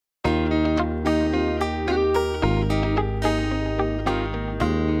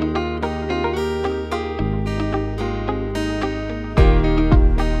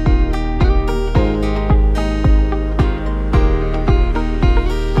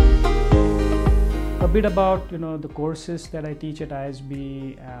bit about the courses that I teach at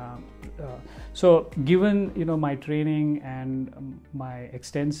ISB. So given my training and my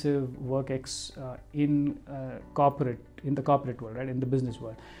extensive work in the corporate world, right, in the business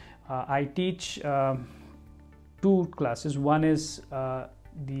world, I teach two classes. One is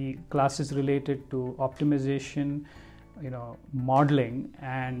the classes related to optimization, modeling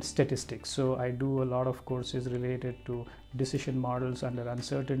and statistics. So I do a lot of courses related to decision models under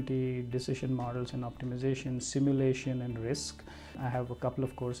uncertainty, decision models and optimization, simulation and risk. I have a couple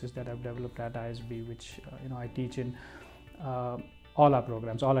of courses that I've developed at ISB, which I teach in all our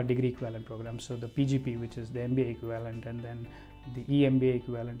programs, all our degree equivalent programs. So the PGP, which is the MBA equivalent, and then the EMBA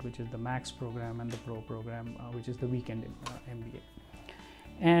equivalent, which is the Max program, and the Pro program, which is the weekend MBA.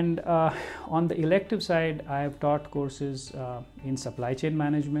 And on the elective side, I have taught courses in supply chain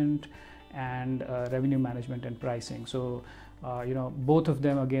management and revenue management and pricing. So, both of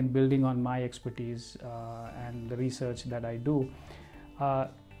them, again, building on my expertise and the research that I do.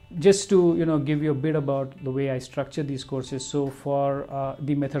 Just to give you a bit about the way I structure these courses. So for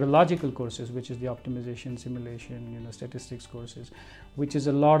the methodological courses, which is the optimization, simulation, statistics courses, which is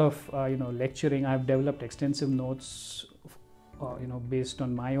a lot of lecturing, I've developed extensive notes based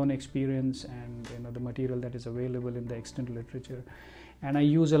on my own experience and the material that is available in the extant literature. And I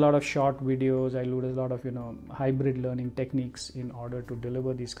use a lot of short videos. I use a lot of hybrid learning techniques in order to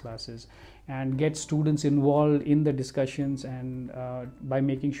deliver these classes and get students involved in the discussions, and by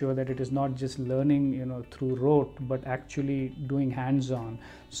making sure that it is not just learning through rote, but actually doing hands-on,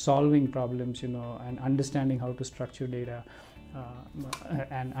 solving problems, and understanding how to structure data.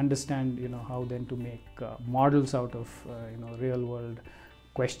 And understand how then to make models out of real world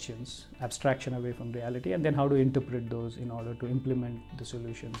questions, abstraction away from reality, and then how to interpret those in order to implement the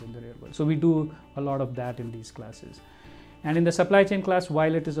solutions in the real world. So we do a lot of that in these classes. And in the supply chain class,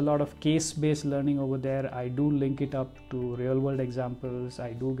 while it is a lot of case-based learning over there, I do link it up to real world examples.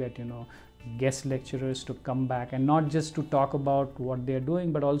 I do get guest lecturers to come back and not just to talk about what they're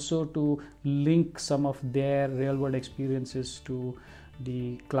doing, but also to link some of their real world experiences to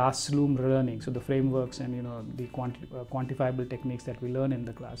the classroom learning, so the frameworks and the quantifiable techniques that we learn in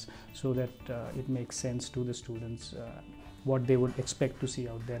the class, so that it makes sense to the students what they would expect to see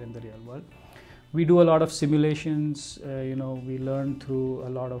out there in the real world. We do a lot of simulations, we learn through a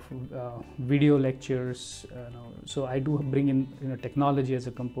lot of video lectures. So I do bring in technology as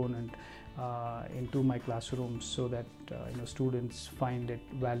a component into my classrooms, so that students find it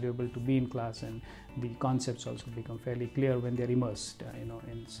valuable to be in class, and the concepts also become fairly clear when they're immersed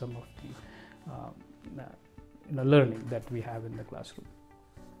in some of the learning that we have in the classroom.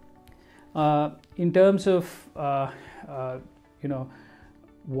 In terms of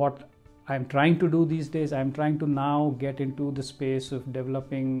what I'm trying to do these days, I'm trying to now get into the space of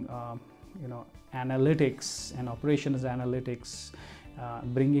developing analytics and operations analytics,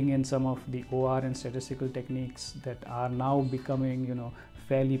 bringing in some of the OR and statistical techniques that are now becoming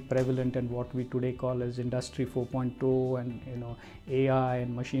fairly prevalent, and what we today call as Industry 4.0 and AI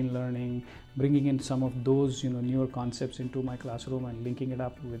and machine learning, bringing in some of those newer concepts into my classroom and linking it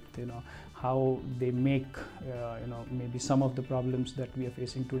up with how they make maybe some of the problems that we are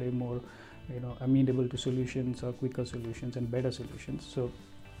facing today more amenable to solutions, or quicker solutions and better solutions. So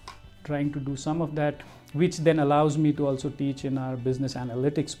trying to do some of that, which then allows me to also teach in our business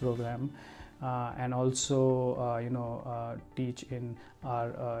analytics program, and also teach in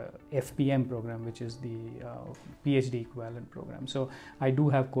our FPM program, which is the PhD equivalent program. So I do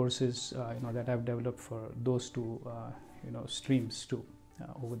have courses that I've developed for those two streams too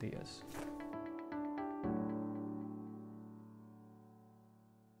over the years.